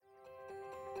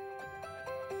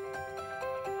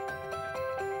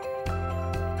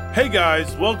Hey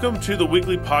guys, welcome to the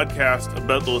weekly podcast of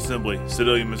Bethel Assembly,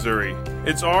 Sedalia, Missouri.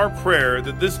 It's our prayer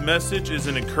that this message is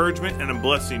an encouragement and a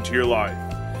blessing to your life.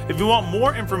 If you want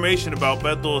more information about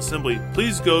Bethel Assembly,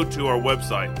 please go to our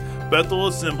website,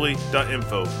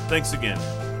 bethelassembly.info. Thanks again.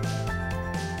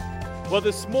 Well,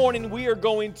 this morning we are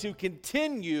going to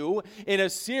continue in a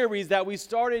series that we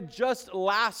started just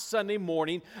last Sunday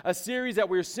morning, a series that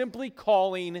we're simply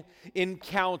calling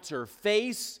Encounter,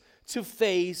 Face to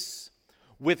Face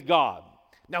with God.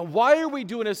 Now, why are we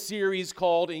doing a series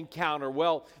called Encounter?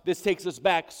 Well, this takes us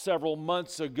back several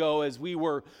months ago as we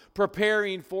were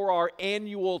preparing for our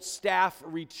annual staff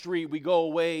retreat. We go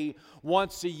away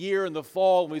once a year in the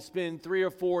fall, and we spend 3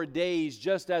 or 4 days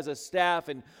just as a staff,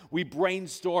 and we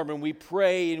brainstorm and we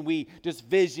pray and we just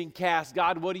vision cast.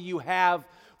 God, what do you have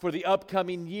for the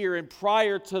upcoming year? And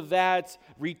prior to that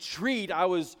retreat, I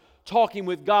was talking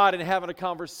with God and having a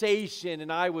conversation,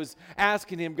 and I was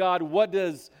asking Him, God, what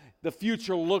does the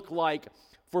future look like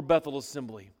for Bethel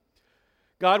Assembly?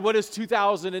 God, what does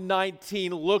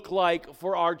 2019 look like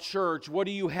for our church? What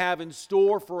do you have in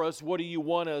store for us? What do you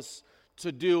want us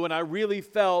to do? And I really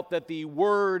felt that the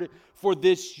word for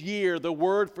this year, the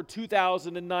word for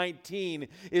 2019,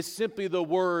 is simply the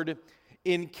word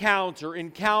encounter.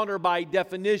 Encounter, by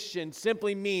definition,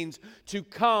 simply means to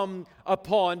come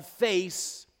upon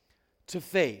face to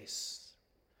face.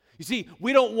 You see,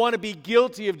 we don't want to be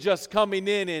guilty of just coming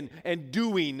in and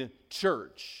doing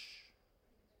church.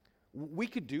 We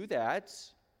could do that.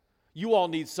 You all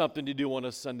need something to do on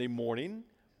a Sunday morning.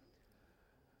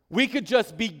 We could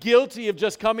just be guilty of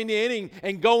just coming in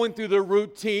and going through the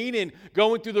routine and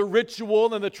going through the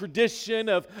ritual and the tradition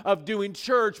of doing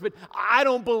church. But I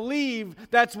don't believe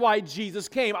that's why Jesus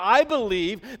came. I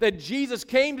believe that Jesus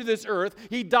came to this earth.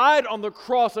 He died on the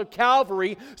cross of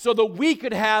Calvary so that we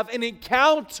could have an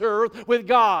encounter with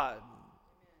God.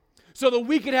 So that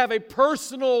we could have a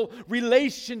personal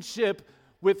relationship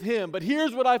with Him. But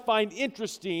here's what I find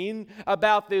interesting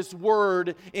about this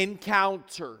word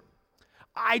encounter.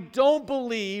 I don't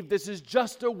believe this is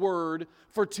just a word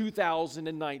for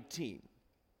 2019.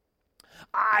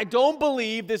 I don't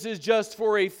believe this is just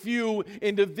for a few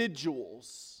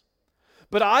individuals.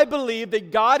 But I believe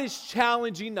that God is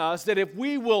challenging us that if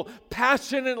we will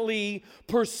passionately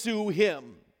pursue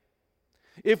Him,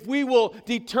 if we will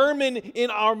determine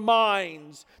in our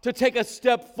minds to take a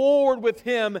step forward with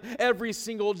Him every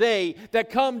single day, that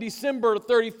come December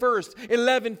 31st,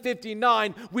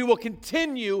 11:59, we will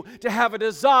continue to have a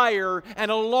desire and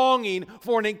a longing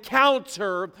for an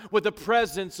encounter with the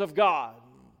presence of God.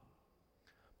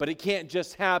 But it can't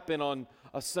just happen on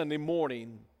a Sunday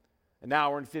morning, an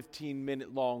hour and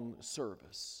 15-minute long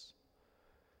service.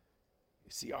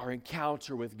 You see, our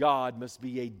encounter with God must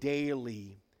be a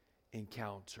daily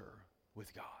encounter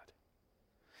with God.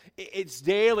 It's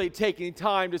daily taking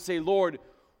time to say, Lord,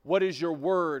 what does your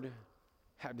word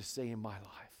have to say in my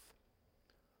life?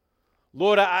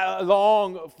 Lord, I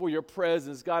long for your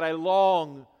presence. God, I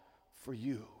long for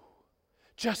you.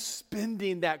 Just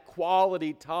spending that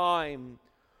quality time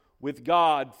with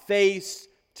God, face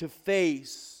to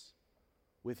face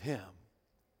with Him.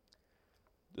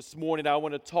 This morning I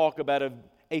want to talk about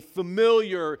a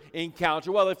familiar encounter.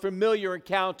 Well, a familiar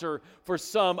encounter for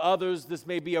some. Others, this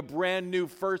may be a brand new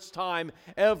first time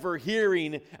ever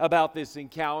hearing about this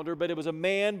encounter, but it was a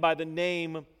man by the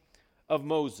name of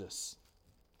Moses.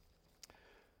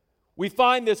 We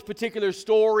find this particular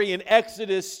story in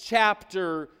Exodus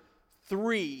chapter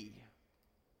 3.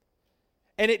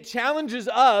 And it challenges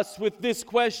us with this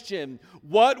question: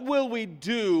 what will we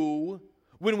do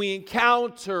when we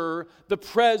encounter the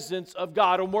presence of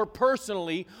God? Or more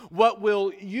personally, what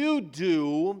will you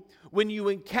do when you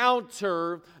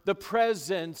encounter the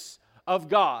presence of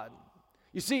God?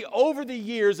 You see, over the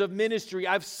years of ministry,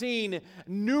 I've seen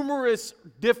numerous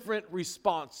different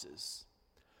responses.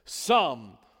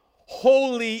 Some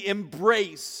wholly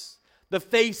embrace the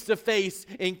face-to-face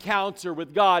encounter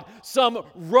with God. Some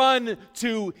run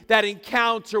to that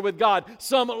encounter with God.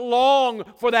 Some long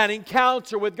for that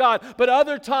encounter with God. But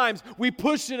other times we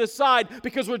push it aside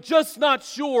because we're just not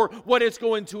sure what it's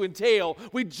going to entail.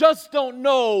 We just don't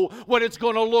know what it's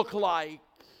going to look like.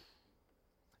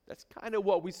 That's kind of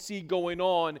what we see going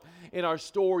on in our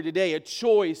story today. A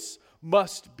choice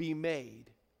must be made.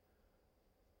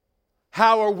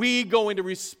 How are we going to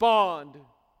respond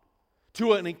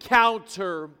to an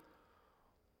encounter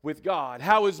with God?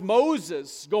 How is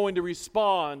Moses going to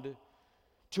respond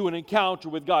to an encounter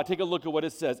with God? Take a look at what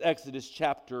it says, Exodus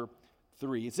chapter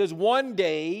 3. It says, one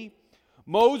day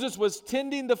Moses was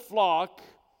tending the flock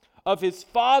of his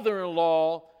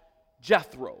father-in-law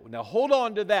Jethro. Now hold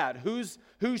on to that. Whose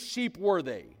sheep were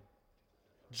they?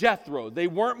 Jethro. They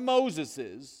weren't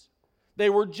Moses's. They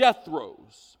were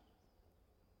Jethro's.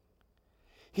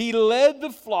 He led the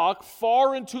flock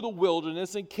far into the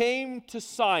wilderness and came to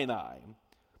Sinai.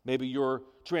 Maybe your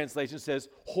translation says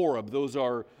Horeb. Those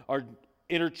are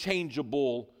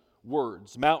interchangeable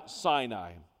words. Mount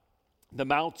Sinai, the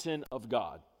mountain of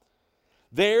God.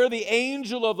 There the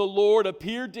angel of the Lord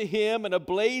appeared to him in a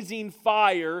blazing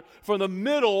fire from the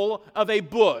middle of a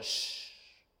bush.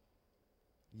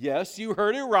 Yes, you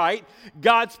heard it right.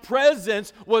 God's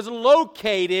presence was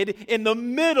located in the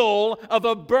middle of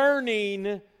a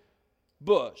burning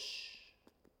bush.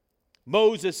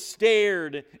 Moses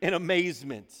stared in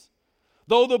amazement.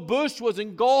 Though the bush was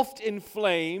engulfed in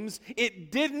flames,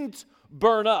 it didn't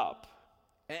burn up.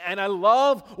 And I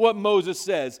love what Moses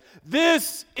says.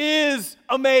 This is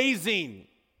amazing.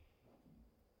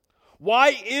 Why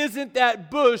isn't that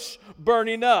bush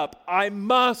burning up? I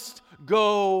must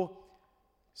go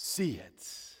see it.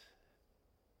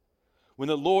 When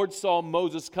the Lord saw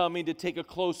Moses coming to take a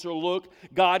closer look,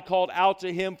 God called out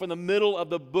to him from the middle of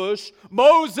the bush,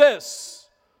 "Moses!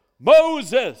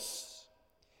 Moses!"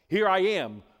 "Here I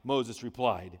am," Moses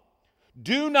replied.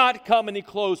 "Do not come any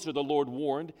closer," the Lord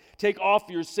warned. "Take off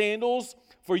your sandals,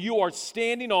 for you are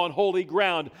standing on holy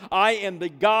ground. I am the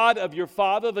God of your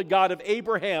father, the God of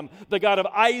Abraham, the God of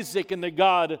Isaac, and the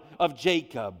God of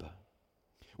Jacob."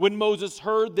 When Moses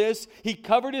heard this, he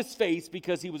covered his face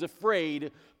because he was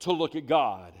afraid to look at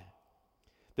God.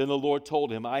 Then the Lord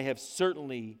told him, "I have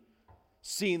certainly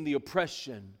seen the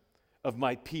oppression of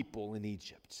my people in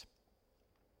Egypt.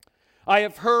 I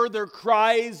have heard their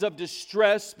cries of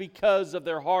distress because of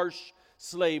their harsh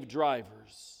slave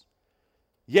drivers.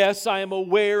 Yes, I am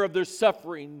aware of their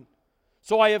suffering,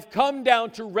 so I have come down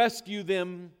to rescue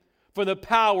them from the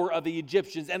power of the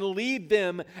Egyptians and lead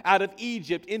them out of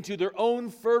Egypt into their own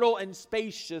fertile and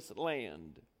spacious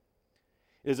land.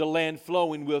 It is a land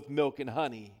flowing with milk and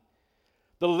honey,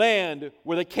 the land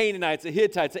where the Canaanites, the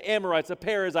Hittites, the Amorites, the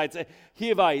Perizzites, the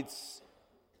Hivites,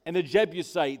 and the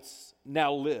Jebusites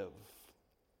now live.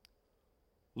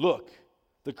 Look,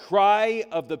 the cry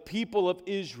of the people of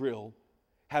Israel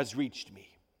has reached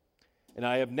me, and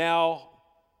I have now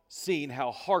seen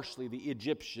how harshly the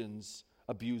Egyptians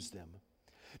abuse them.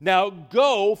 Now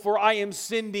go, for I am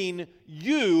sending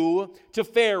you to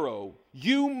Pharaoh.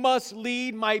 You must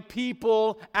lead my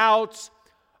people out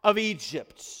of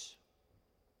Egypt."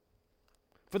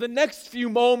 For the next few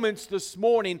moments this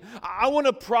morning, I want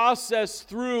to process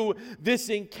through this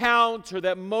encounter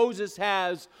that Moses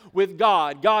has with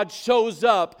God. God shows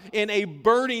up in a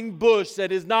burning bush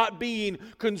that is not being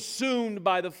consumed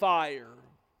by the fire.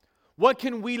 What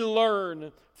can we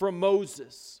learn from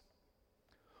Moses?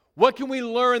 What can we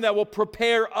learn that will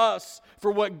prepare us for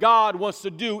what God wants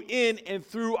to do in and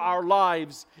through our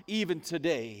lives even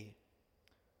today?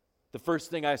 The first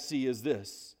thing I see is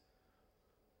this: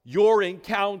 your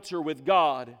encounter with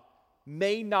God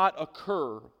may not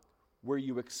occur where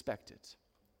you expect it.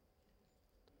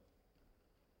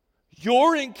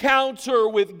 Your encounter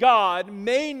with God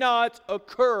may not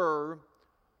occur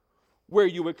where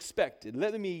you expect it.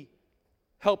 Let me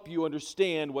help you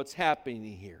understand what's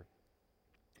happening here.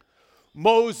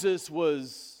 Moses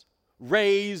was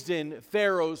raised in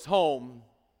Pharaoh's home.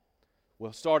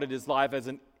 Well, started his life as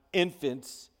an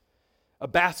infant, a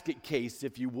basket case,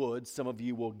 if you would. Some of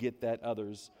you will get that,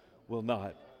 others will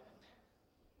not.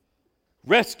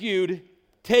 Rescued,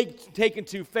 taken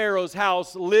to Pharaoh's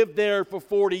house, lived there for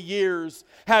 40 years,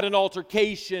 had an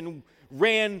altercation,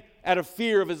 ran out of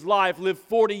fear of his life, lived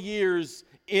 40 years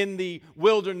in the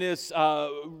wilderness,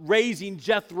 raising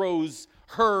Jethro's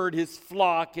herd, his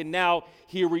flock, and now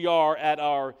here we are at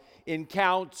our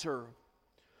encounter.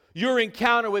 Your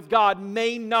encounter with God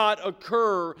may not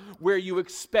occur where you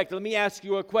expect. Let me ask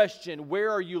you a question. Where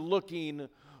are you looking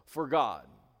for God?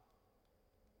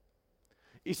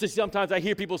 You see, sometimes I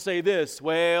hear people say this: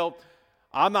 well,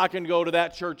 I'm not going to go to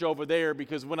that church over there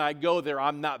because when I go there,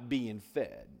 I'm not being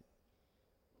fed.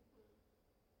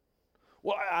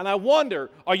 Well, and I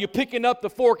wonder, are you picking up the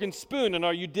fork and spoon and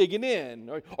are you digging in?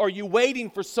 Or are you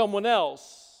waiting for someone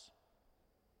else?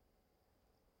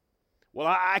 Well,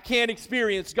 I can't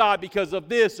experience God because of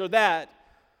this or that.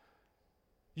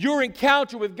 Your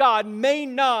encounter with God may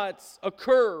not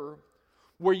occur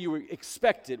where you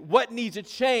expect it. What needs to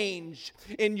change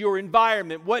in your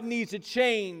environment? What needs to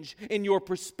change in your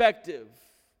perspective?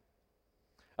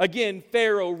 Again,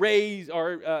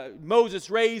 Moses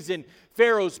raised in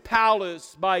Pharaoh's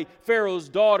palace by Pharaoh's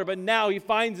daughter, but now he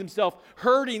finds himself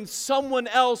herding someone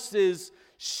else's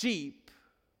sheep.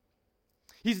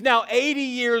 He's now 80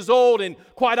 years old, and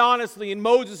quite honestly, in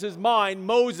Moses' mind,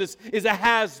 Moses is a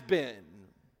has-been.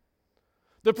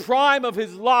 The prime of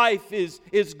his life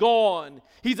is gone.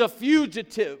 He's a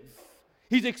fugitive.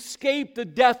 He's escaped the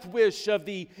death wish of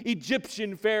the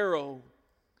Egyptian Pharaoh.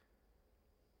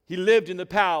 He lived in the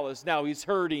palace. Now he's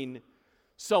herding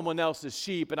someone else's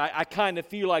sheep. And I kind of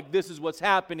feel like this is what's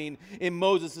happening in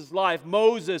Moses' life.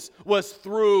 Moses was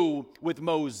through with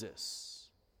Moses.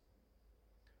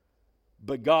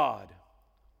 But God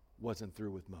wasn't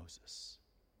through with Moses.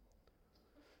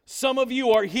 Some of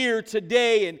you are here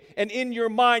today and in your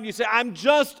mind you say, I'm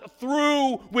just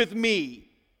through with me.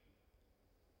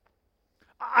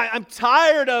 I'm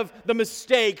tired of the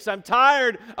mistakes. I'm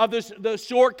tired of the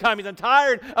shortcomings. I'm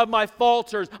tired of my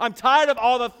falters. I'm tired of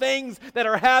all the things that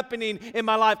are happening in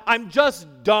my life. I'm just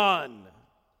done.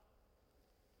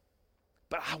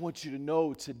 But I want you to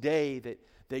know today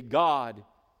that God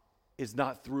is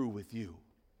not through with you.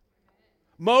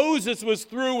 Moses was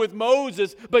through with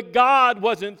Moses, but God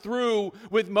wasn't through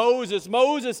with Moses.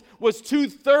 Moses was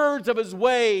 2/3 of his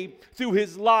way through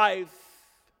his life.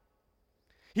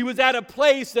 He was at a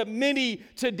place that many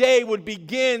today would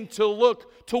begin to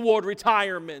look toward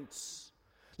retirement.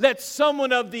 Let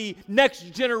someone of the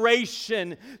next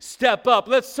generation step up.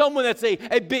 Let someone that's a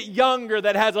bit younger,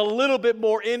 that has a little bit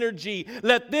more energy,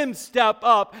 let them step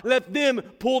up. Let them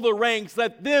pull the ranks.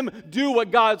 Let them do what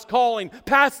God's calling.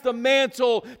 Pass the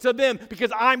mantle to them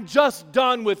because I'm just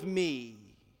done with me.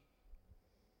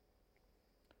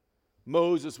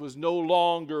 Moses was no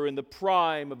longer in the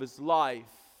prime of his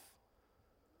life.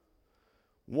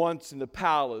 Once in the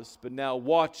palace, but now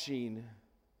watching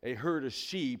a herd of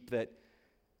sheep that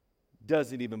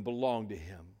doesn't even belong to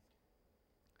him.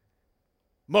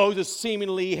 Moses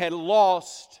seemingly had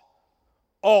lost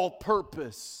all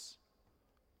purpose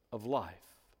of life.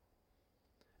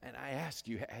 And I ask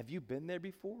you, have you been there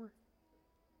before?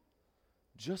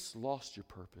 Just lost your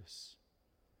purpose.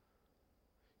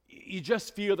 You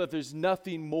just feel that there's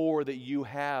nothing more that you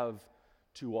have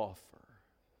to offer.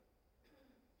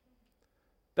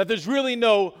 That there's really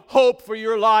no hope for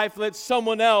your life. Let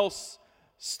someone else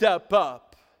step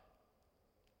up.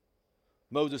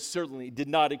 Moses certainly did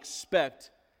not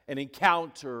expect an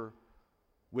encounter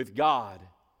with God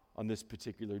on this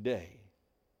particular day.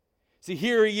 See,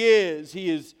 here he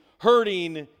is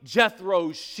herding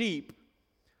Jethro's sheep,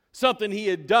 something he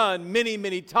had done many,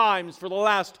 many times for the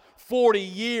last 40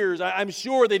 years. I'm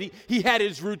sure that he had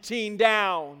his routine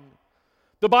down.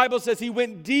 The Bible says he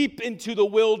went deep into the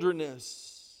wilderness.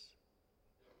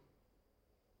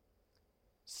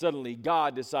 Suddenly,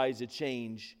 God decides to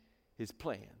change his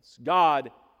plans.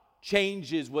 God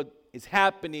changes what is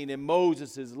happening in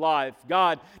Moses' life.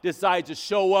 God decides to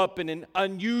show up in an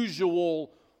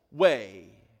unusual way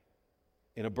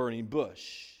in a burning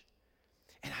bush.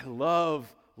 And I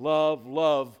love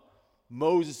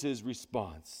Moses'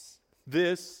 response.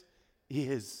 This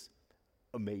is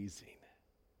amazing.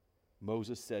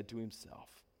 Moses said to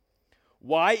himself,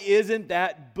 "Why isn't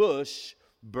that bush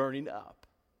burning up?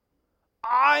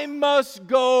 I must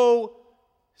go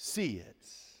see it."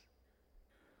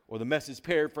 Or the Message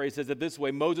paraphrase says it this way.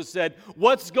 Moses said,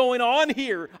 "What's going on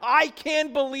here? I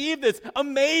can't believe this.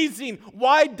 Amazing.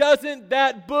 Why doesn't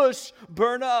that bush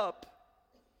burn up?"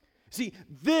 See,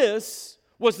 this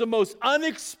was the most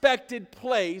unexpected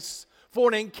place for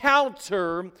an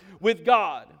encounter with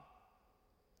God.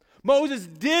 Moses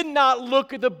did not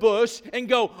look at the bush and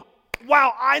go,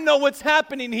 "Wow, I know what's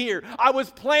happening here. I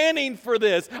was planning for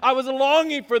this. I was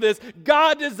longing for this."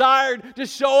 God desired to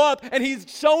show up, and he's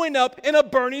showing up in a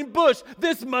burning bush.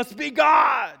 This must be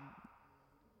God.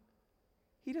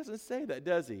 He doesn't say that,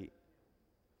 does he?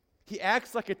 He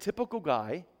acts like a typical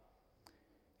guy.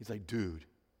 He's like, "Dude,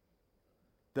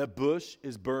 that bush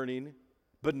is burning,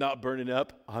 but not burning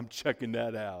up. I'm checking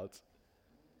that out."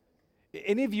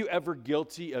 Any of you ever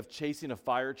guilty of chasing a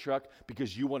fire truck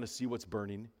because you want to see what's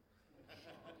burning?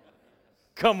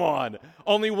 Come on.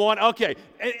 Only one? Okay.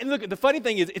 And look, the funny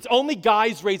thing is, it's only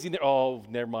guys raising their... Oh,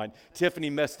 never mind. Tiffany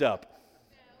messed up.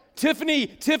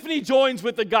 Tiffany joins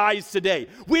with the guys today.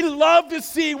 We love to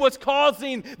see what's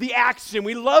causing the action.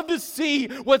 We love to see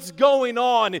what's going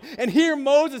on. And here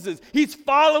Moses is. He's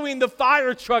following the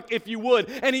fire truck, if you would,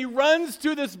 and he runs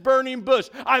to this burning bush.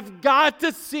 I've got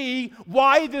to see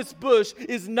why this bush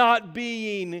is not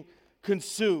being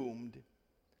consumed.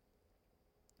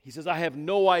 He says, "I have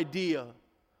no idea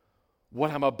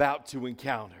what I'm about to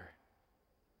encounter,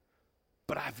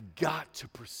 but I've got to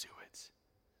pursue it."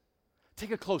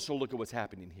 Take a closer look at what's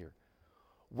happening here.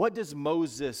 What does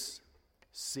Moses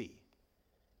see?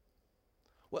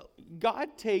 Well,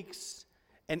 God takes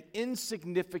an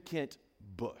insignificant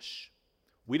bush.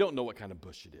 We don't know what kind of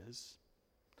bush it is.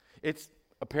 It's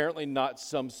apparently not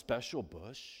some special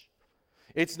bush.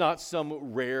 It's not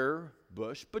some rare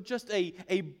bush, but just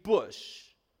a bush.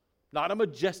 Not a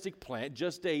majestic plant,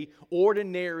 just a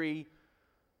ordinary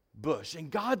bush.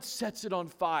 And God sets it on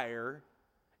fire,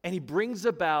 and He brings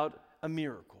about a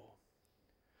miracle.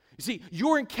 You see,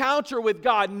 your encounter with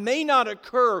God may not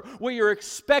occur where you're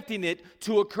expecting it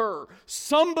to occur.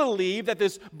 Some believe that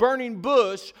this burning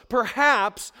bush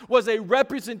perhaps was a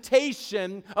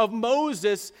representation of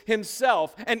Moses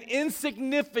himself, an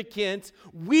insignificant,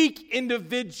 weak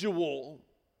individual.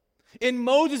 In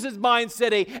Moses'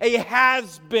 mindset, a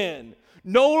has-been,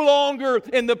 no longer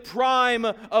in the prime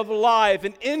of life,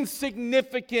 an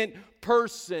insignificant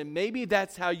person. Maybe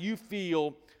that's how you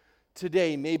feel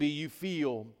today. Maybe you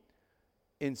feel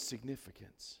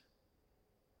insignificance.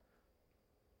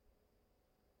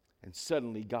 And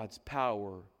suddenly God's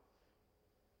power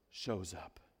shows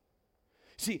up.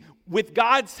 See, with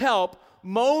God's help,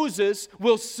 Moses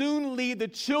will soon lead the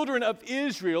children of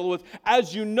Israel, with,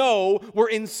 as you know, were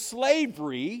in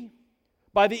slavery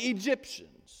by the Egyptians.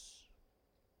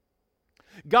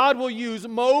 God will use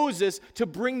Moses to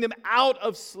bring them out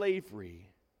of slavery.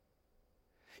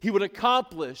 He would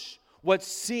accomplish what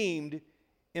seemed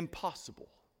impossible,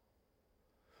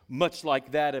 much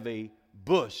like that of a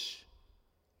bush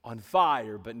on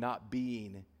fire but not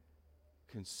being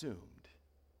consumed.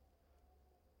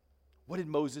 What did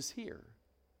Moses hear?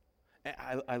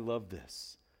 I love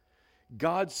this.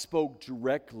 God spoke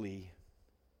directly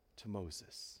to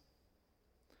Moses.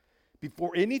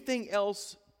 Before anything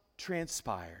else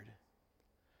transpired,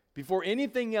 before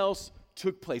anything else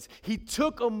took place, He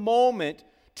took a moment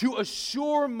to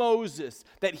assure Moses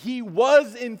that He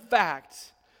was, in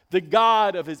fact, the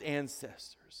God of his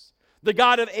ancestors, the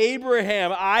God of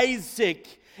Abraham, Isaac,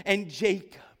 and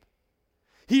Jacob.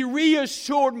 He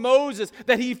reassured Moses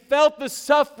that He felt the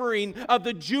suffering of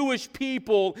the Jewish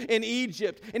people in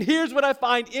Egypt. And here's what I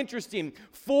find interesting.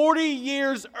 40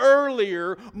 years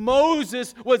earlier,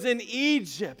 Moses was in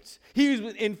Egypt. He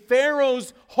was in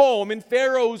Pharaoh's home, in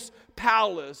Pharaoh's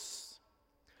palace.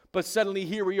 But suddenly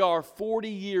here we are, 40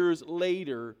 years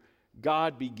later,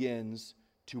 God begins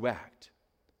to act.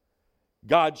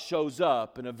 God shows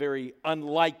up in a very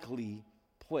unlikely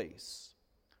place.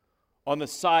 On the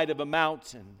side of a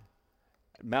mountain,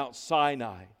 Mount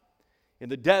Sinai, in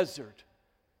the desert,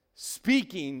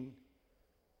 speaking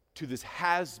to this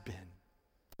has-been,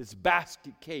 this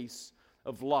basket case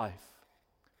of life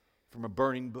from a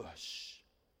burning bush.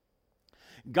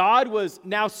 God was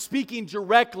now speaking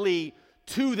directly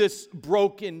to this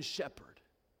broken shepherd.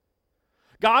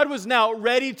 God was now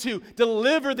ready to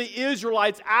deliver the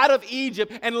Israelites out of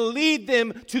Egypt and lead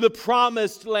them to the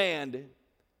promised land.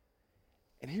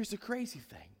 And here's the crazy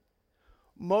thing.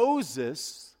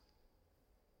 Moses,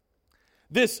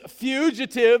 this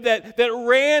fugitive that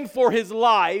ran for his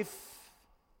life,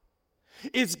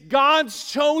 is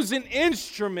God's chosen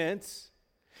instrument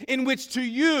in which to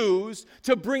use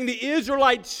to bring the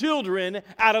Israelite children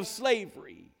out of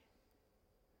slavery.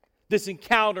 This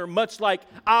encounter, much like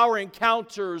our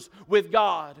encounters with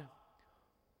God,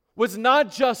 was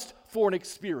not just for an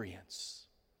experience.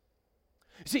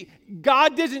 See,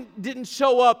 God didn't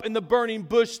show up in the burning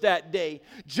bush that day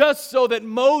just so that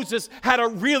Moses had a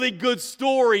really good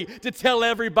story to tell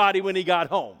everybody when he got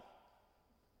home.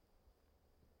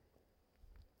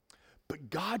 But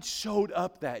God showed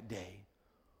up that day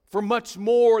for much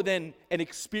more than an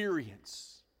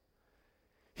experience.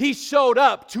 He showed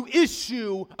up to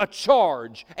issue a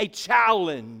charge, a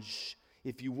challenge,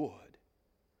 if you would.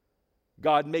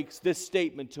 God makes this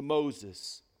statement to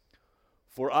Moses,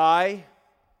 "For I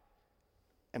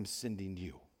am sending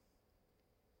you.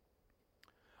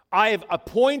 I have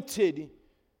appointed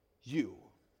you.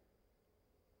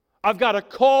 I've got a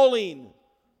calling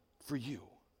for you."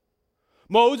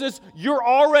 Moses, you're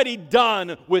already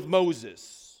done with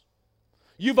Moses.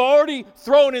 You've already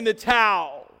thrown in the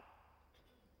towel.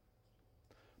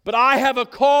 But I have a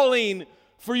calling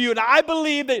for you. And I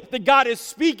believe that God is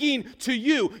speaking to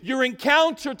you. Your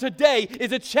encounter today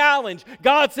is a challenge.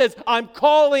 God says, I'm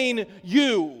calling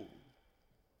you.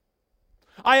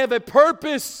 I have a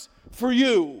purpose for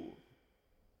you.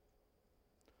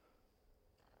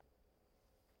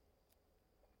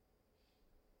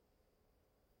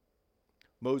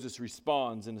 Moses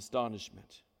responds in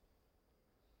astonishment.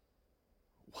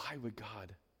 Why would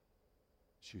God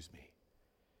choose me?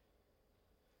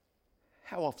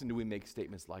 How often do we make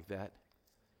statements like that?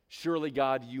 Surely,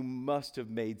 God, you must have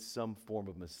made some form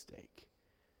of mistake.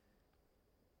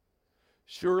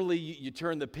 Surely you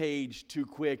turned the page too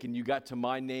quick and you got to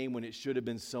my name when it should have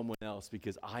been someone else,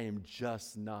 because I am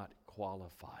just not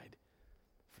qualified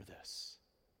for this.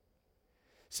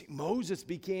 See, Moses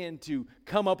began to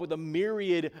come up with a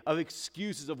myriad of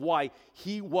excuses of why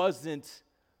he wasn't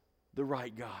the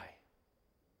right guy.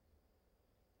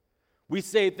 We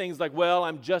say things like, well,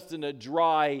 I'm just in a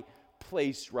dry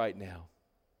place right now.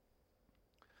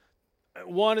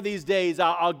 One of these days,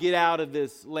 I'll get out of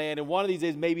this land, and one of these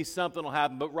days, maybe something will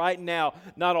happen. But right now,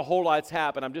 not a whole lot's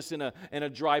happened. I'm just in a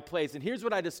dry place. And here's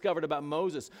what I discovered about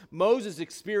Moses. Moses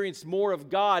experienced more of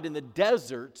God in the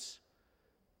desert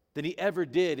than he ever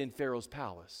did in Pharaoh's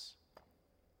palace.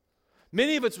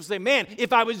 Many of us will say, man,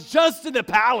 if I was just in the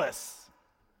palace,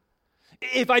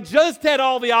 if I just had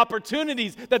all the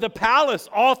opportunities that the palace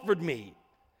offered me,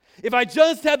 if I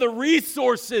just had the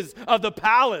resources of the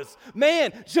palace,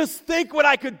 man, just think what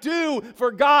I could do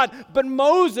for God. But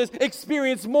Moses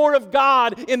experienced more of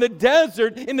God in the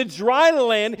desert, in the dry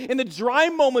land, in the dry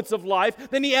moments of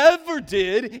life than he ever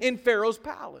did in Pharaoh's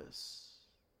palace.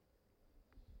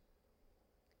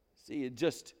 See, it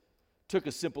just took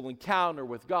a simple encounter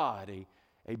with God,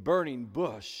 a burning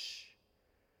bush,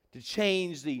 to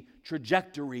change the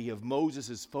trajectory of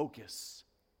Moses' focus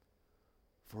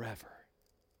forever.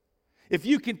 If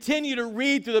you continue to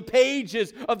read through the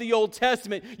pages of the Old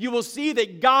Testament, you will see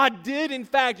that God did, in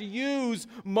fact, use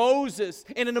Moses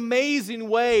in an amazing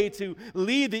way to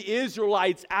lead the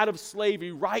Israelites out of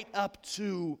slavery right up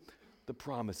to the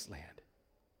Promised Land.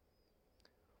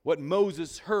 What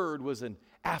Moses heard was an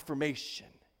affirmation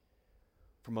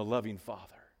from a loving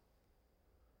Father.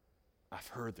 I've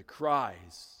heard the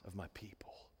cries of my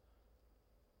people.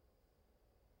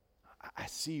 I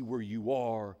see where you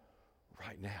are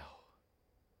right now.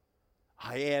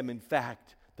 I am, in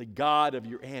fact, the God of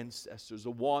your ancestors,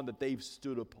 the one that they've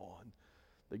stood upon,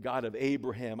 the God of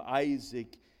Abraham,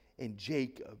 Isaac, and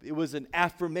Jacob. It was an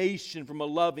affirmation from a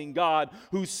loving God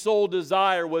whose sole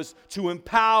desire was to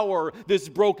empower this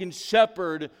broken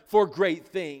shepherd for great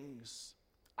things.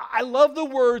 I love the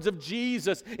words of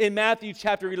Jesus in Matthew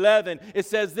chapter 11. It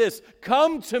says this,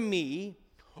 "Come to me,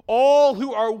 all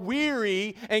who are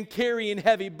weary and carrying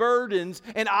heavy burdens,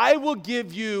 and I will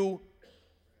give you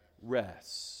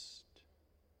rest."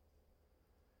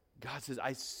 God says,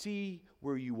 I see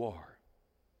where you are.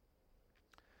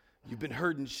 You've been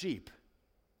herding sheep.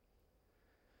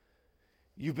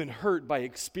 You've been hurt by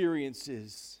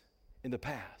experiences in the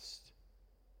past.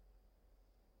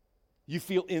 You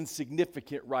feel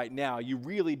insignificant right now. You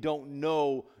really don't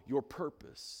know your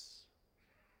purpose.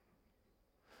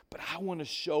 But I want to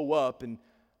show up in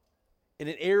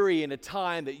an area, in a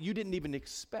time that you didn't even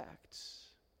expect.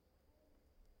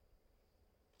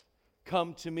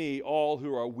 Come to me, all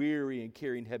who are weary and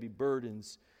carrying heavy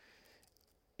burdens,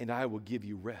 and I will give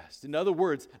you rest. In other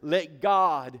words, let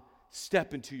God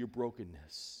step into your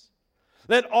brokenness.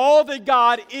 Let all that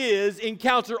God is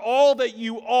encounter all that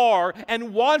you are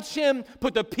and watch Him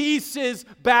put the pieces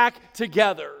back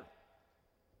together.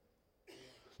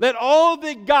 Let all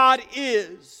that God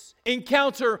is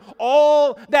encounter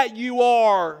all that you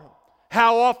are.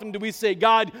 How often do we say,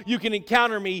 God, you can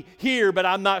encounter me here, but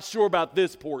I'm not sure about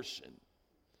this portion.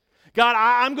 God,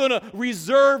 I'm going to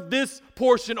reserve this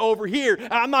portion over here.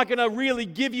 I'm not going to really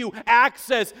give you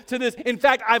access to this. In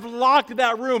fact, I've locked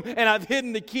that room and I've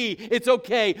hidden the key. It's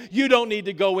okay. You don't need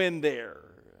to go in there.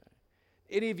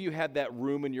 Any of you had that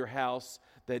room in your house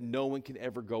that no one can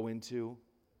ever go into?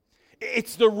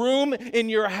 It's the room in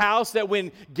your house that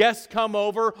when guests come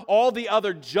over, all the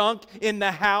other junk in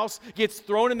the house gets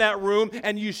thrown in that room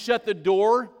and you shut the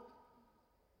door.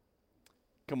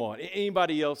 Come on,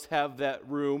 anybody else have that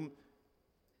room?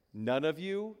 None of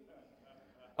you?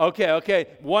 Okay.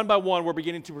 One by one, we're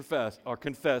beginning to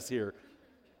confess here.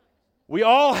 We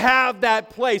all have that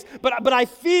place. But I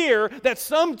fear that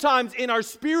sometimes in our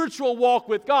spiritual walk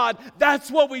with God, that's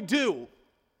what we do.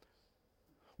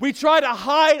 We try to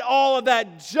hide all of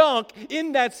that junk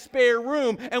in that spare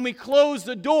room, and we close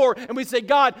the door, and we say,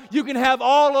 God, you can have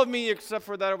all of me except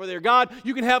for that over there. God,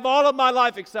 you can have all of my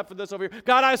life except for this over here.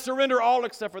 God, I surrender all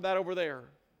except for that over there.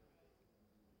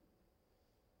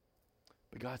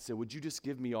 But God said, would you just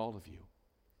give me all of you?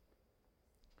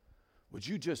 Would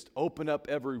you just open up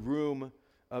every room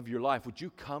of your life? Would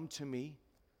you come to me?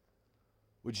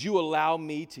 Would you allow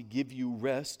me to give you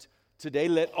rest today?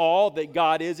 Let all that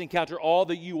God is encounter all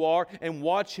that you are and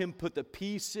watch Him put the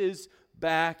pieces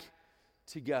back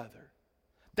together.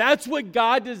 That's what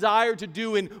God desired to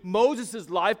do in Moses'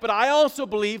 life, but I also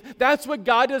believe that's what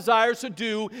God desires to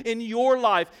do in your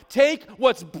life. Take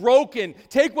what's broken,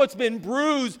 take what's been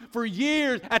bruised for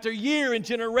years after year and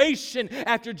generation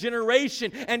after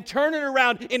generation, and turn it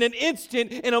around in an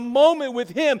instant, in a moment with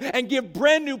Him, and give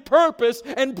brand new purpose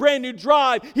and brand new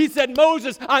drive. He said,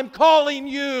 Moses, I'm calling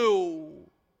you.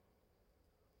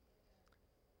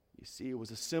 You see, it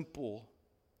was a simple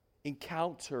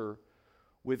encounter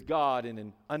with God in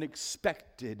an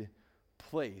unexpected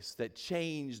place that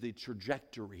changed the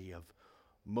trajectory of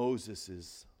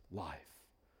Moses' life.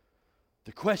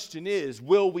 The question is,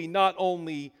 will we not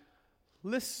only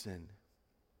listen,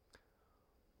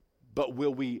 but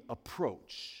will we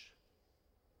approach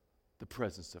the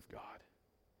presence of God?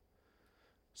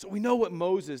 So we know what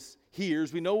Moses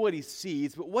hears, we know what he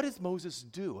sees, but what does Moses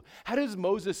do? How does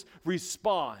Moses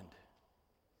respond?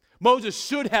 Moses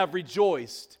should have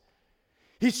rejoiced.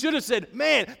 He should have said,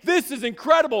 man, this is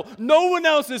incredible. No one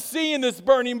else is seeing this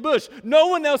burning bush. No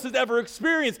one else has ever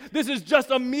experienced. This is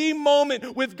just a me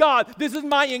moment with God. This is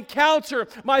my encounter,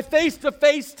 my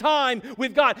face-to-face time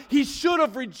with God. He should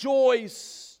have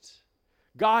rejoiced.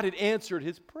 God had answered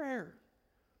his prayer.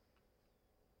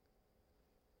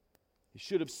 He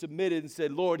should have submitted and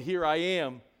said, Lord, here I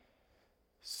am.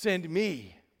 Send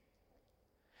me.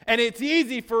 And it's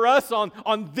easy for us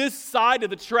on this side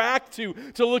of the track to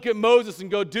look at Moses and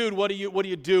go, dude, what are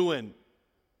you doing?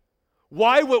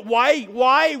 Why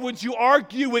would you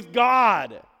argue with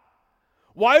God?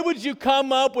 Why would you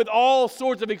come up with all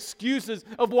sorts of excuses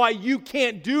of why you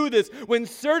can't do this when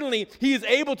certainly he is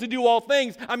able to do all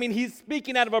things? I mean, he's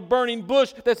speaking out of a burning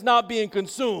bush that's not being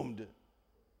consumed.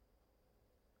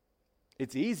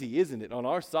 It's easy, isn't it, on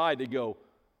our side to go,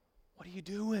 what are you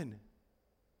doing?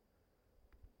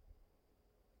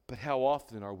 But how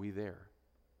often are we there?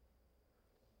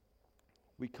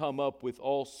 We come up with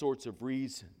all sorts of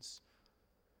reasons.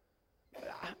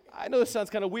 I know this sounds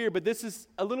kind of weird, but this is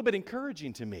a little bit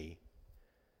encouraging to me.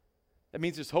 That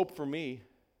means there's hope for me.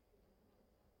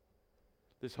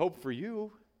 There's hope for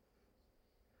you.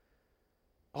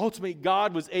 Ultimately,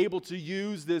 God was able to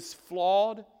use this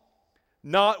flawed,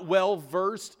 not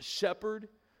well-versed shepherd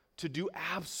to do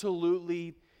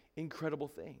absolutely incredible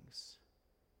things.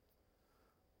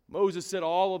 Moses said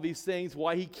all of these things,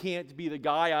 why he can't be the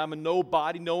guy. I'm a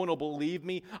nobody. No one will believe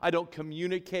me. I don't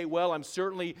communicate well. I'm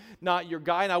certainly not your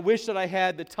guy. And I wish that I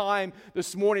had the time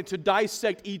this morning to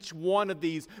dissect each one of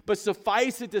these. But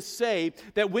suffice it to say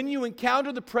that when you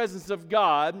encounter the presence of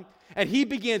God and he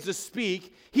begins to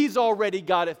speak, he's already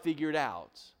got it figured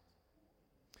out.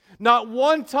 Not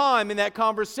one time in that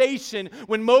conversation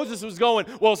when Moses was going,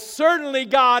 well, certainly,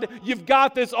 God, you've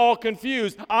got this all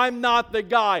confused. I'm not the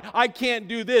guy. I can't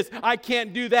do this. I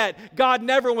can't do that. God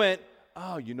never went,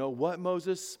 oh, you know what,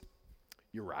 Moses?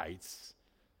 You're right.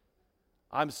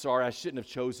 I'm sorry. I shouldn't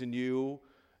have chosen you.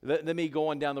 Let me go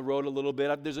on down the road a little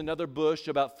bit. There's another bush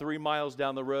about 3 miles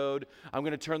down the road. I'm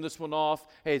going to turn this one off.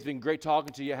 Hey, it's been great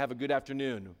talking to you. Have a good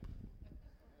afternoon.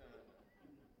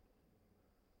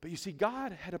 But you see,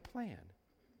 God had a plan.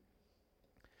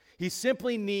 He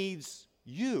simply needs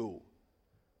you.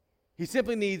 He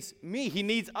simply needs me. He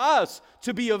needs us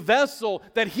to be a vessel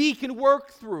that he can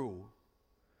work through.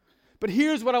 But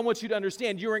here's what I want you to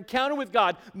understand. Your encounter with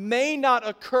God may not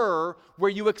occur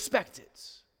where you expect it.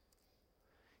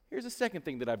 Here's the second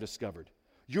thing that I've discovered.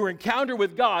 Your encounter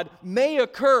with God may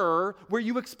occur where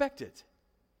you expect it.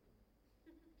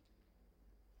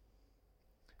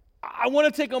 I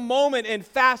want to take a moment and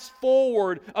fast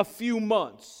forward a few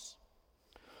months.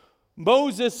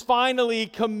 Moses finally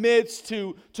commits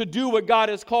to do what God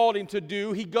has called him to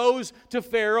do. He goes to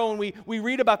Pharaoh, and we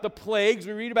read about the plagues.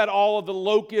 We read about all of the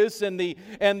locusts and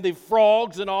the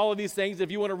frogs and all of these things. If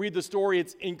you want to read the story,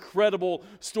 it's an incredible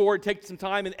story. Take some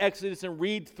time in Exodus and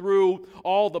read through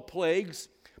all the plagues.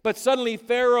 But suddenly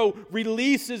Pharaoh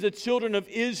releases the children of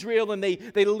Israel, and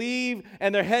they leave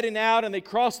and they're heading out, and they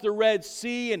cross the Red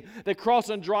Sea and they cross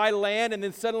on dry land, and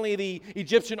then suddenly the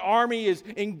Egyptian army is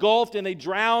engulfed and they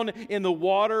drown in the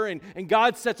water, and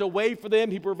God sets a way for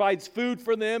them. He provides food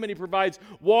for them and he provides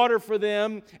water for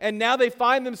them, and now they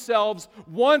find themselves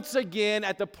once again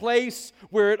at the place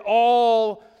where it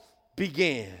all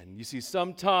began. You see,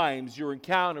 sometimes your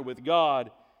encounter with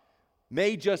God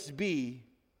may just be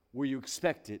where you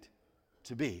expect it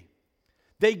to be.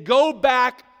 They go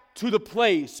back to the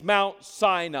place, Mount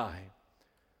Sinai,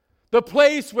 the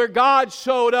place where God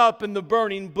showed up in the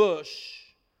burning bush.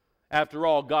 After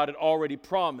all, God had already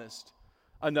promised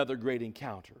another great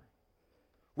encounter.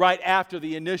 Right after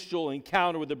the initial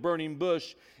encounter with the burning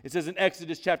bush, it says in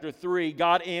Exodus chapter 3,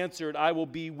 God answered, I will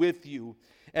be with you,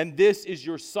 and this is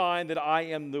your sign that I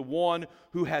am the one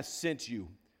who has sent you.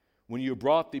 When you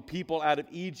brought the people out of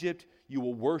Egypt, you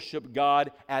will worship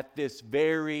God at this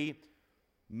very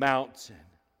mountain.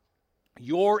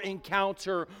 Your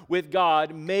encounter with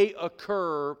God may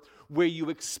occur where you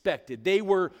expected. They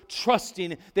were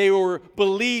trusting, they were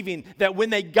believing that when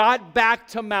they got back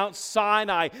to Mount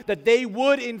Sinai, that they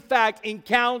would in fact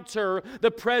encounter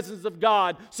the presence of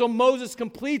God. So Moses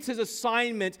completes his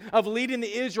assignment of leading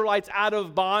the Israelites out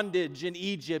of bondage in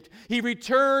Egypt. He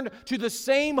returned to the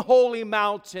same holy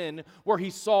mountain where he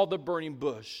saw the burning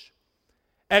bush.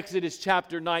 Exodus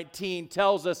chapter 19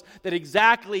 tells us that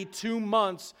exactly 2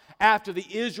 months after the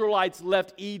Israelites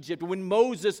left Egypt, when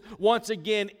Moses once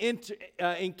again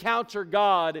encountered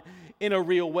God in a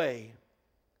real way.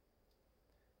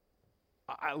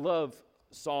 I love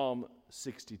Psalm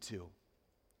 62.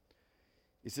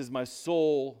 It says, "My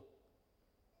soul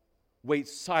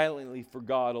waits silently for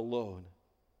God alone,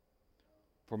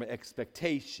 for my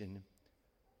expectation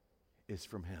is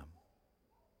from Him."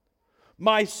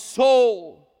 My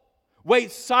soul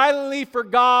waits silently for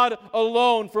God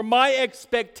alone, for my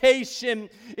expectation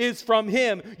is from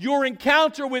Him. Your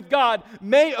encounter with God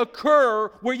may occur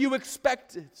where you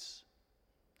expect it.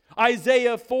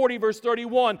 Isaiah 40 verse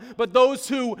 31, "But those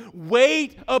who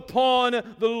wait upon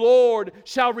the Lord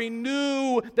shall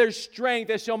renew their strength.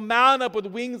 They shall mount up with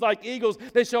wings like eagles.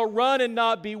 They shall run and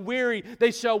not be weary.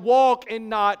 They shall walk and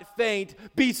not faint.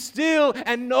 Be still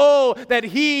and know that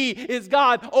He is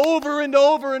God." Over and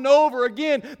over and over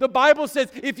again, the Bible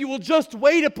says, if you will just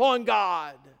wait upon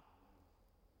God,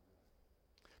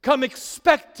 come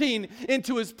expecting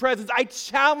into His presence. I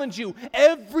challenge you,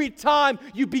 every time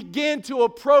you begin to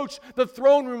approach the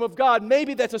throne room of God,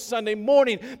 maybe that's a Sunday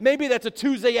morning, maybe that's a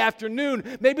Tuesday afternoon,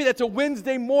 maybe that's a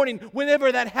Wednesday morning,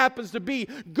 whenever that happens to be,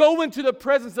 go into the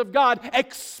presence of God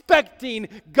expecting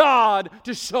God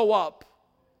to show up.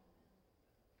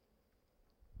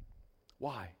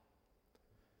 Why?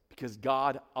 Because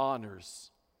God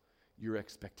honors your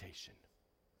expectation.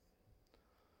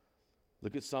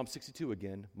 Look at Psalm 62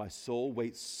 again. "My soul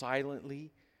waits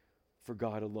silently for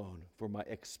God alone, for my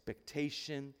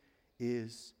expectation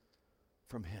is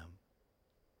from Him."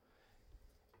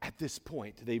 At this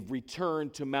point, they've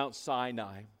returned to Mount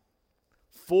Sinai,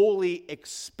 fully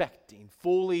expecting,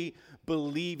 fully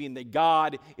believing that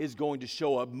God is going to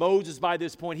show up. Moses, by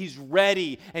this point, he's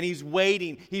ready and he's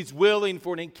waiting. He's willing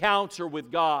for an encounter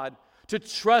with God, to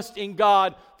trust in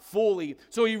God fully.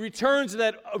 So he returns to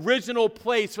that original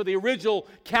place for the original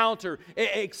encounter,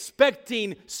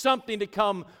 expecting something to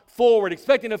come forward,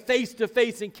 expecting a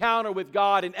face-to-face encounter with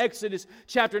God. And Exodus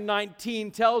chapter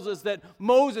 19 tells us that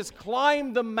Moses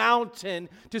climbed the mountain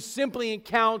to simply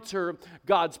encounter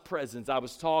God's presence. I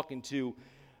was talking to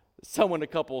someone a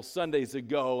couple Sundays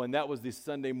ago, and that was the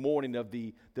Sunday morning of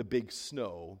the big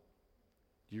snow.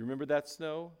 Do you remember that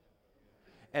snow?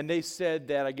 And they said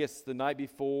that, I guess, the night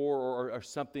before or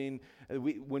something,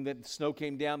 when the snow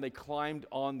came down, they climbed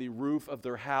on the roof of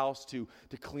their house to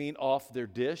clean off their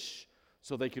dish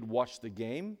so they could watch the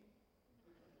game.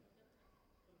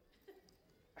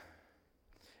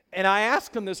 And I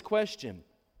asked them this question.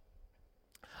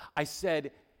 I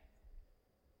said,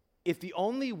 if the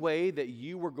only way that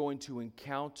you were going to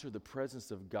encounter the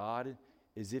presence of God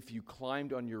is if you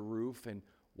climbed on your roof and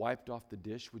wiped off the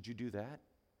dish, would you do that?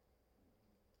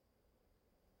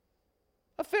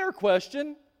 A fair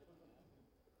question.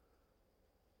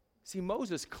 See,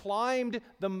 Moses climbed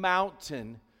the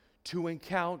mountain to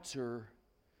encounter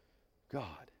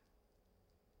God.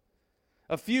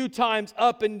 A few times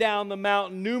up and down the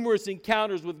mountain, numerous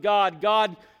encounters with God.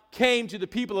 God came to the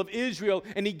people of Israel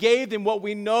and He gave them what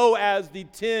we know as the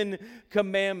 10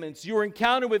 Commandments. Your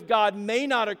encounter with God may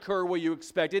not occur where you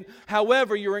expect it.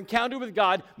 However, your encounter with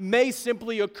God may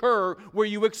simply occur where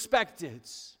you expect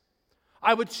it.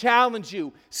 I would challenge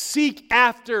you, seek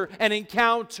after an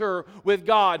encounter with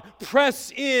God.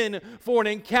 Press in for an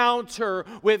encounter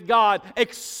with God.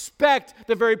 Expect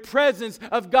the very presence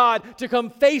of God to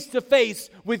come face to face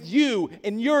with you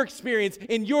in your experience,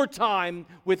 in your time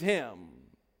with Him.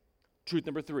 Truth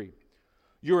number 3,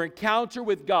 your encounter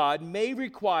with God may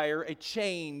require a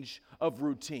change of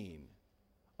routine.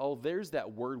 Oh, there's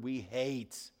that word we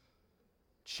hate.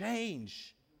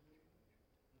 Change.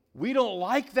 We don't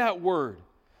like that word.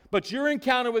 But your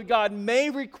encounter with God may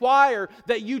require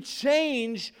that you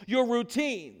change your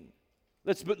routine.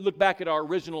 Let's look back at our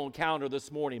original encounter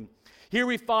this morning. Here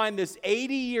we find this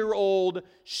 80-year-old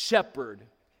shepherd,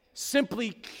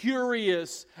 simply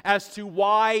curious as to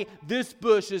why this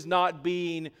bush is not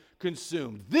being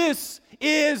consumed. "This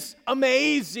is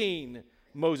amazing,"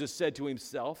 Moses said to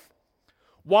himself.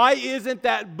 "Why isn't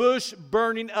that bush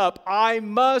burning up? I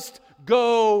must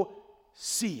go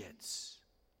see it."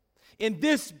 In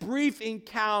this brief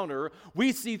encounter,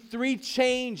 we see 3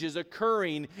 changes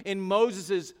occurring in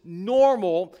Moses'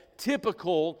 normal,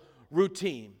 typical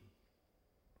routine.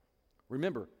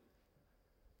 Remember,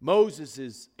 Moses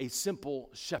is a simple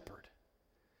shepherd.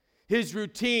 His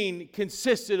routine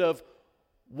consisted of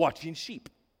watching sheep,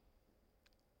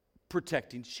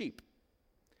 protecting sheep.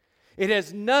 It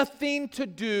has nothing to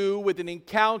do with an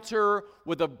encounter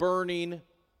with a burning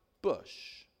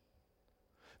bush.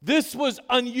 This was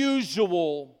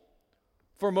unusual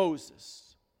for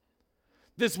Moses.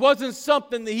 This wasn't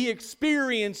something that he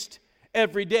experienced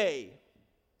every day.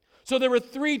 So there were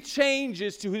 3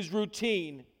 changes to his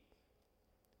routine.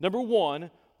 Number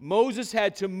 1, Moses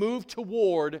had to move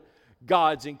toward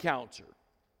God's encounter.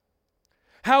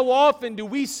 How often do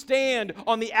we stand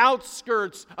on the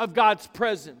outskirts of God's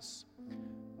presence?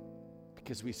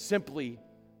 Because we simply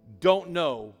don't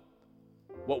know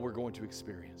what we're going to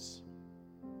experience.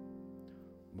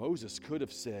 Moses could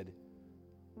have said,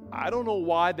 I don't know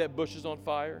why that bush is on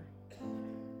fire.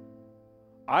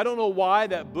 I don't know why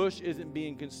that bush isn't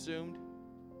being consumed.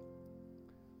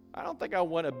 I don't think I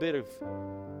want a bit of,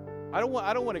 I don't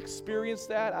want to experience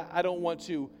that. I don't want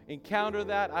to encounter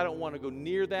that. I don't want to go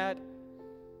near that.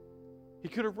 He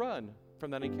could have run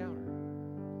from that encounter.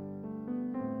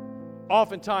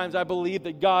 Oftentimes, I believe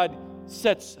that God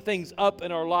sets things up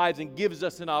in our lives and gives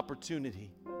us an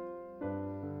opportunity.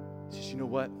 He says, you know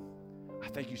what? I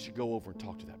think you should go over and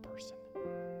talk to that person.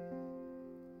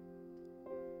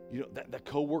 You know, that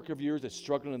coworker of yours that's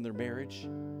struggling in their marriage,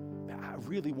 I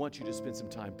really want you to spend some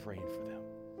time praying for them.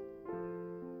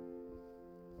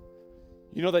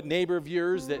 You know that neighbor of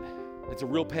yours that's a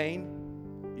real pain?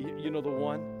 You know the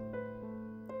one?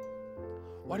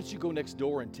 Why don't you go next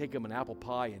door and take them an apple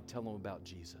pie and tell them about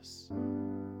Jesus?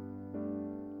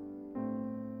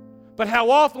 But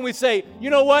how often we say, you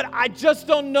know what? I just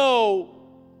don't know.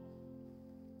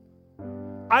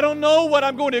 I don't know what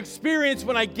I'm going to experience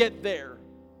when I get there.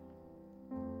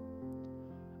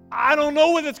 I don't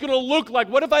know what it's going to look like.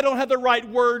 What if I don't have the right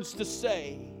words to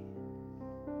say?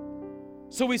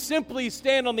 So we simply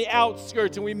stand on the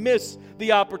outskirts and we miss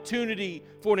the opportunity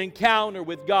for an encounter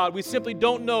with God. We simply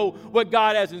don't know what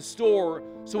God has in store,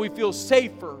 so we feel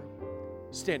safer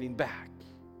standing back.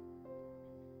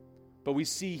 But we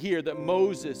see here that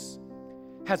Moses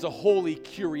has a holy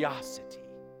curiosity.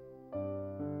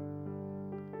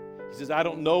 He says, I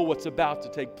don't know what's about to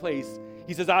take place.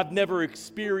 He says, I've never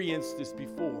experienced this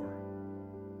before,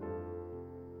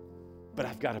 but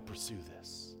I've got to pursue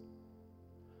this.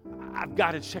 I've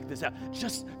got to check this out.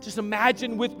 Just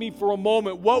imagine with me for a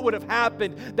moment what would have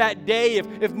happened that day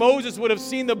if Moses would have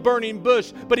seen the burning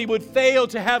bush, but he would fail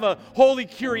to have a holy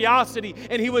curiosity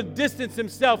and he would distance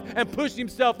himself and push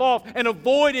himself off and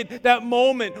avoided that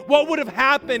moment. What would have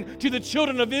happened to the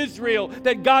children of Israel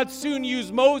that God soon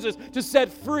used Moses to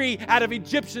set free out of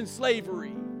Egyptian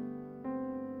slavery?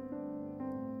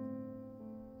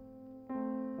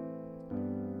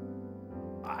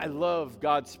 I love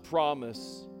God's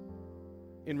promise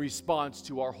in response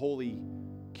to our holy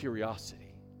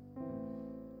curiosity.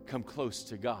 Come close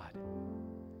to God,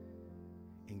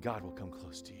 and God will come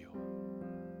close to you.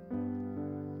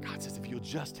 God says, if you'll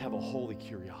just have a holy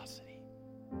curiosity,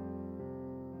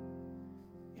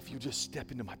 if you just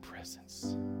step into my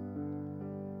presence,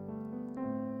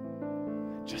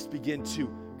 just begin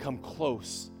to come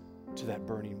close to that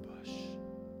burning bush.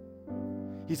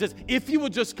 He says, if you will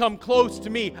just come close to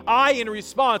me, I, in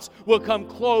response, will come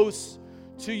close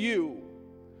to you.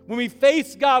 When we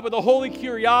face God with a holy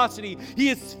curiosity, He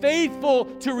is faithful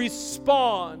to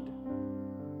respond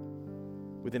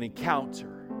with an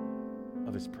encounter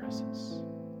of His presence.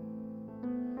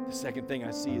 The second thing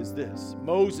I see is this.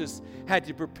 Moses had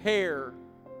to prepare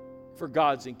for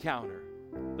God's encounter.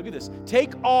 Look at this.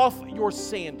 Take off your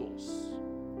sandals.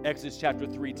 Exodus chapter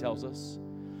 3 tells us.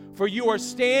 For you are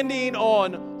standing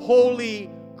on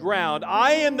holy ground.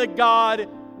 I am the God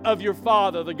of your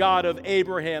father, the God of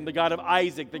Abraham, the God of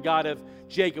Isaac, the God of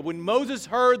Jacob. When Moses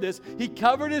heard this, he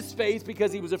covered his face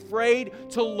because he was afraid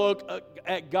to look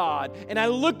at God. And I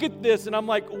look at this and I'm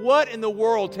like, what in the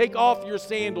world? Take off your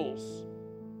sandals.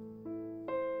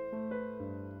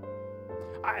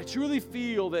 I truly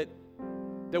feel that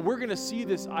we're going to see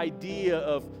this idea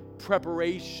of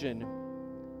preparation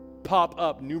pop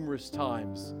up numerous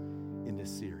times in this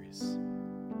series.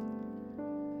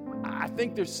 I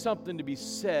think there's something to be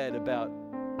said about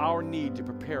our need to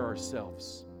prepare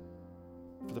ourselves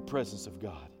for the presence of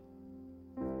God.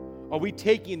 Are we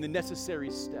taking the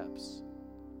necessary steps?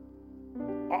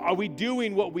 Are we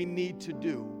doing what we need to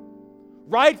do?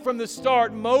 Right from the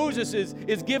start, Moses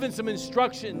is given some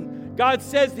instruction. God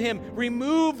says to him,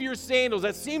 remove your sandals.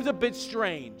 That seems a bit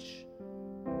strange.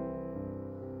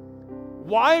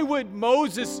 Why would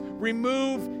Moses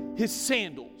remove his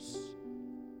sandals?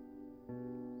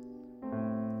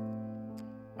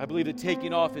 I believe that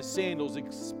taking off his sandals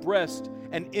expressed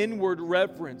an inward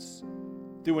reverence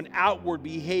through an outward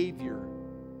behavior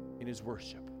in his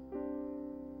worship.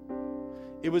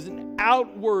 It was an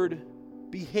outward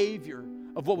behavior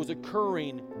of what was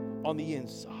occurring on the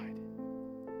inside.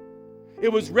 It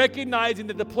was recognizing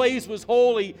that the place was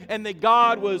holy and that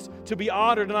God was to be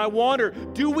honored. And I wonder,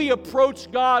 do we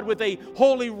approach God with a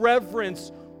holy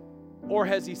reverence, or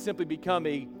has he simply become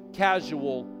a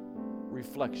casual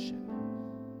reflection?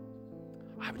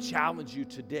 I would challenge you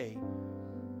today,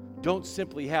 don't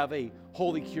simply have a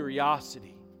holy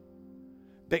curiosity,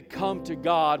 but come to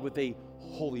God with a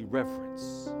holy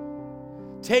reverence.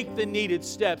 Take the needed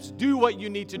steps. Do what you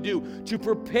need to do to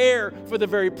prepare for the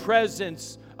very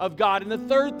presence of God. And the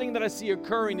third thing that I see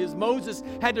occurring is Moses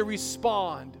had to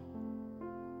respond.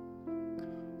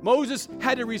 Moses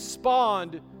had to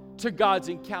respond to God's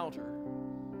encounter.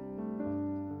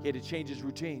 He had to change his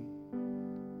routine.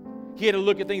 He had to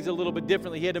look at things a little bit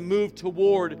differently. He had to move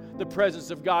toward the presence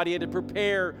of God. He had to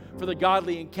prepare for the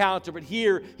godly encounter. But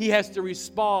here, he has to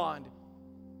respond.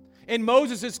 In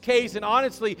Moses' case, and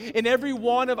honestly, in every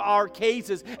one of our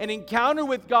cases, an encounter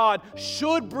with God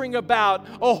should bring about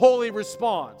a holy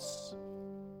response.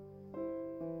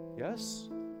 Yes?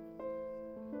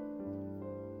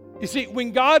 You see,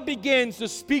 when God begins to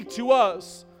speak to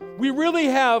us, we really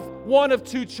have one of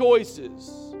two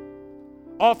choices.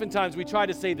 Oftentimes, we try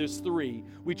to say there's three.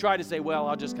 We try to say, well,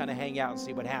 I'll just kind of hang out and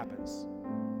see what happens.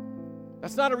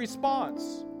 That's not a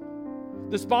response.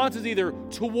 The response is either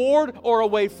toward or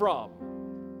away from.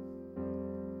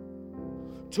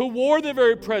 Toward the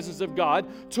very presence of God,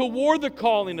 toward the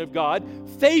calling of God,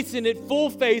 facing it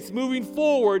full face, moving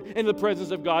forward in the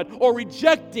presence of God, or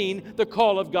rejecting the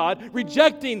call of God,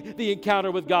 rejecting the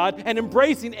encounter with God, and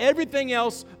embracing everything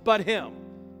else but Him.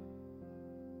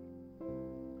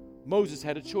 Moses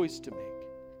had a choice to make.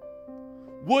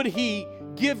 Would he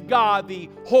give God the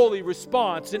holy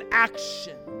response in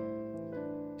action?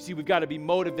 See, we've got to be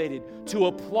motivated to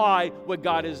apply what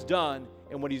God has done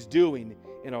and what He's doing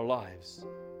in our lives.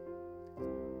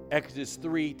 Exodus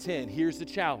 3:10, here's the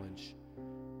challenge.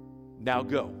 Now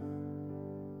go.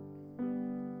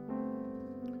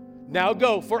 Now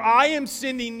go, for I am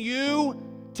sending you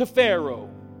to Pharaoh.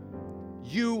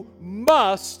 You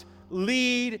must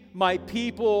lead my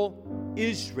people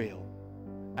Israel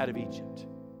out of Egypt.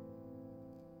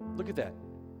 Look at that.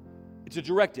 It's a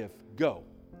directive. Go.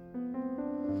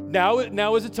 Now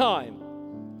is the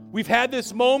time. We've had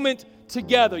this moment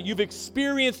together. You've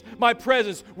experienced my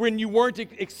presence when you weren't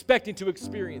expecting to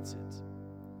experience it.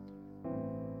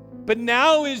 But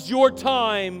now is your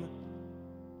time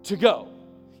to go.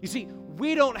 You see,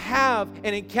 we don't have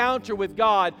an encounter with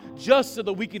God just so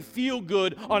that we can feel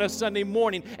good on a Sunday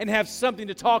morning and have something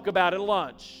to talk about at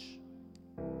lunch.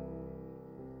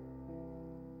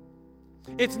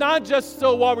 It's not just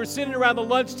so while we're sitting around the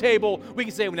lunch table, we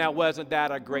can say, well, now, wasn't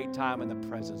that a great time in the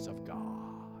presence of God?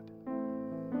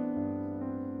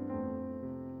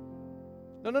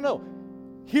 No.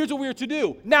 Here's what we're to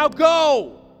do. Now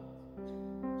go.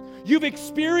 You've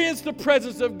experienced the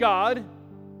presence of God.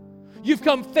 You've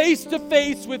come face to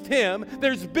face with Him.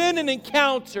 There's been an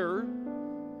encounter.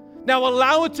 Now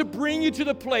allow it to bring you to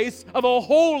the place of a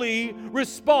holy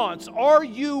response. Are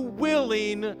you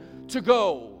willing to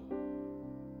go?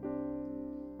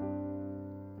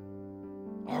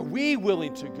 Are we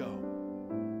willing to go?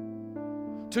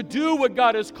 To do what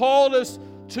God has called us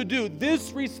to do.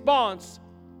 This response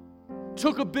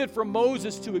took a bit for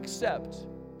Moses to accept.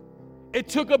 It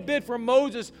took a bit for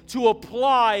Moses to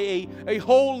apply a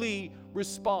holy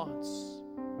response.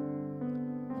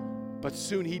 But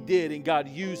soon he did, and God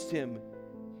used him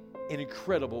in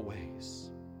incredible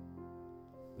ways.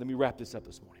 Let me wrap this up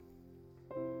this morning.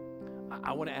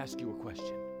 I want to ask you a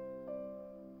question.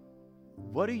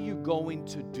 What are you going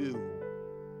to do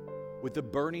with the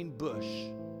burning bush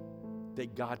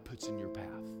that God puts in your path?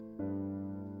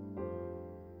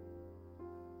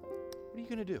 What are you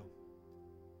going to do?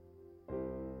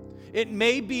 It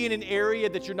may be in an area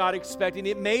that you're not expecting.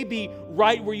 It may be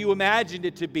right where you imagined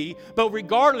it to be. But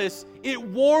regardless, it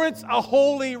warrants a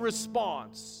holy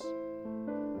response.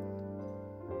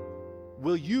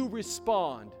 Will you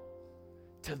respond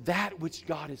to that which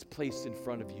God has placed in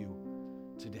front of you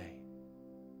today?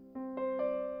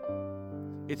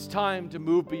 It's time to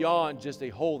move beyond just a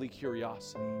holy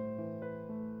curiosity.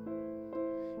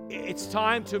 It's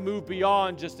time to move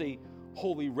beyond just a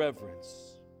holy reverence.